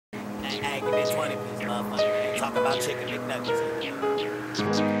Hey, give me 20 piece, motherfucker. Talk about chicken McNuggets.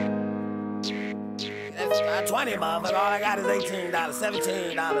 That's not 20, motherfucker. All I got is $18,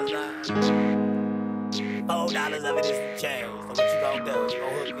 $17 now. $4 of it is the change. So what you gonna do? You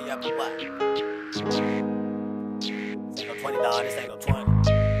gonna hook me up or what? This ain't no $20, this ain't no 20.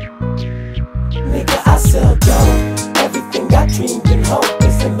 Nigga, I sell dope. Everything I dreamed and hope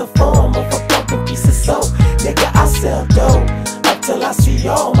is in the form of a broken piece of soap. Nigga, I sell dope. Up till I see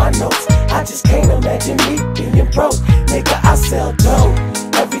all my notes. I just can't imagine me being broke. Nigga, I sell dope.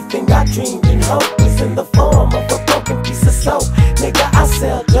 Everything I dreamed and hope is in the form of a broken piece of soap. Nigga, I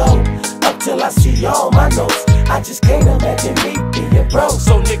sell dope. Up till I see all my notes. I just can't imagine me being broke.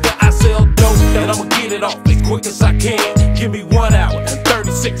 So nigga, I sell dope, and I'ma get it off as quick as I can. Give me 1 hour and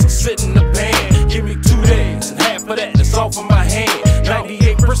 36 to sit in the pan. Give me 2 days and half of that is off of my hand.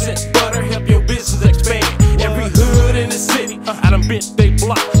 98% butter, help your business expand. Every hood in the city, I done bent they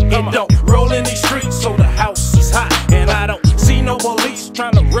block. It don't roll in these streets, so the house is hot. And I don't see no police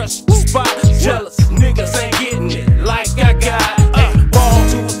trying to rush the spot. Jealous niggas ain't getting it like I got it. Ball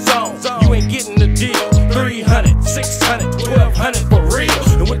to a zone, you ain't getting the deal. 300, 600, 1200 for real.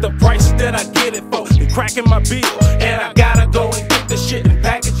 And with the prices that I get it for, they cracking my bill. And I gotta go and get the shit and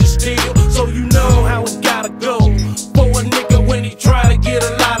package it still. So you know how it gotta go for a nigga when he try to get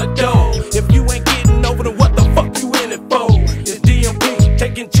a lot of dough. If you ain't getting over, then what the fuck you in it for? It's DMP,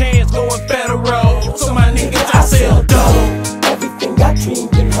 taking chance, going federal. So my niggas, I sell dope. Everything I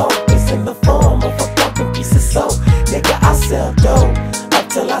dreamed and hope is in the form of a broken piece of soap. Nigga, I sell dope. Up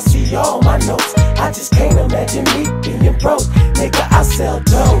till I see all my notes. I just can't imagine me being broke. Nigga, I sell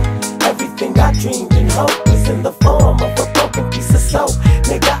dope. Everything I dreamed and hope is in the form of a broken piece of soap.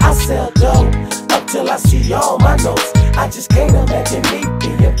 Nigga, I sell dope. Up till I see all my notes. I just can't imagine me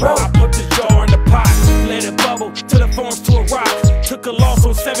being broke. I put the jar in the pot, let it bubble till it forms to a rock. Took a loss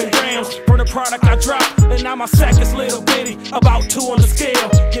on 7 grams for the product I dropped, and now my sack is little bitty, about 2 on the scale.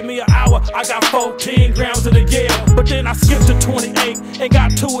 Give me an hour, I got 14 grams of the Yale. But then I skipped to 28 and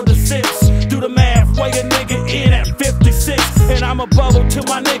got 2 of the 6. Do the math, weigh a nigga in at 56, and I'm a bubble till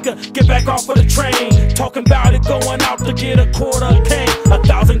my nigga get back off of the train. Talking about it, going out to get a quarter of cane.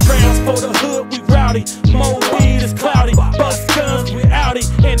 1,000 grams for the hood, we rowdy. More weed is cloudy, bust guns, we outy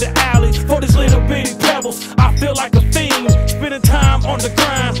in the alley. For these little bitty pebbles, I feel like a fiend. Spending time on the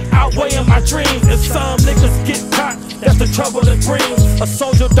grind, outweighing my dreams. And some niggas get caught, that's the trouble it brings. A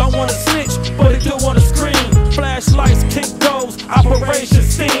soldier don't wanna snitch, but he do wanna scream. Flashlights, kick goals, Operation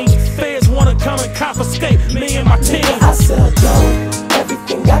Sting. Feds wanna come and confiscate me and my team. I sell dope.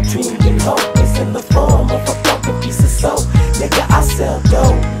 Everything I dreamed and hope is in the form of a broken piece of soap. Nigga, I sell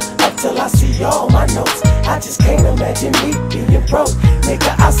dope. Up till I see all my notes. I just can't imagine me being broke.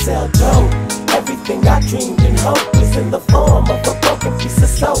 Nigga, I sell dope. Everything I dreamed and hope is in the form of a broken piece of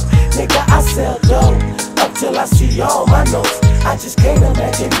soap. Nigga, I sell dope. Up till I see all my notes. I just can't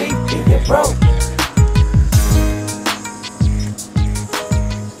imagine me being broke.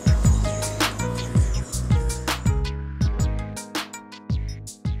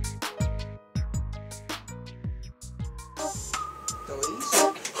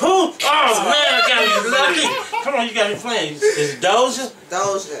 Who? Oh man, I got you lucky. Come on, you got me playing. It's Doezha?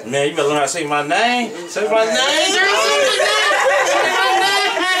 Doezha. Man, you better learn how to say my name. Say my name. Say my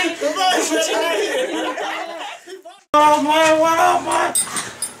name. What up, man? What up, man?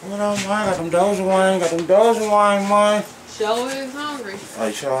 What up, man? Got them Doezha wine. Got them Doezha wine, man. Show is hungry.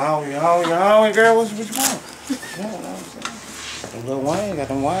 Hey, show how you, girl? What you want? Yeah, what I'm saying. Them little wine. Got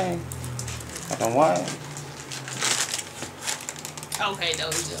them wine. Got them wine. Okay,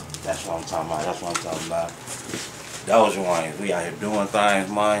 Doezha. That's what I'm talking about. That's what I'm talking about. Doezha wine. We out here doing things,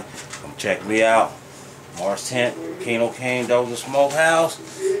 man. Come check me out. March 10th, Keno King, Doezha Smokehouse.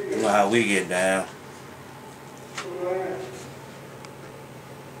 You know how we get down.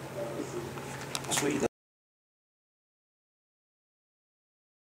 Sweet.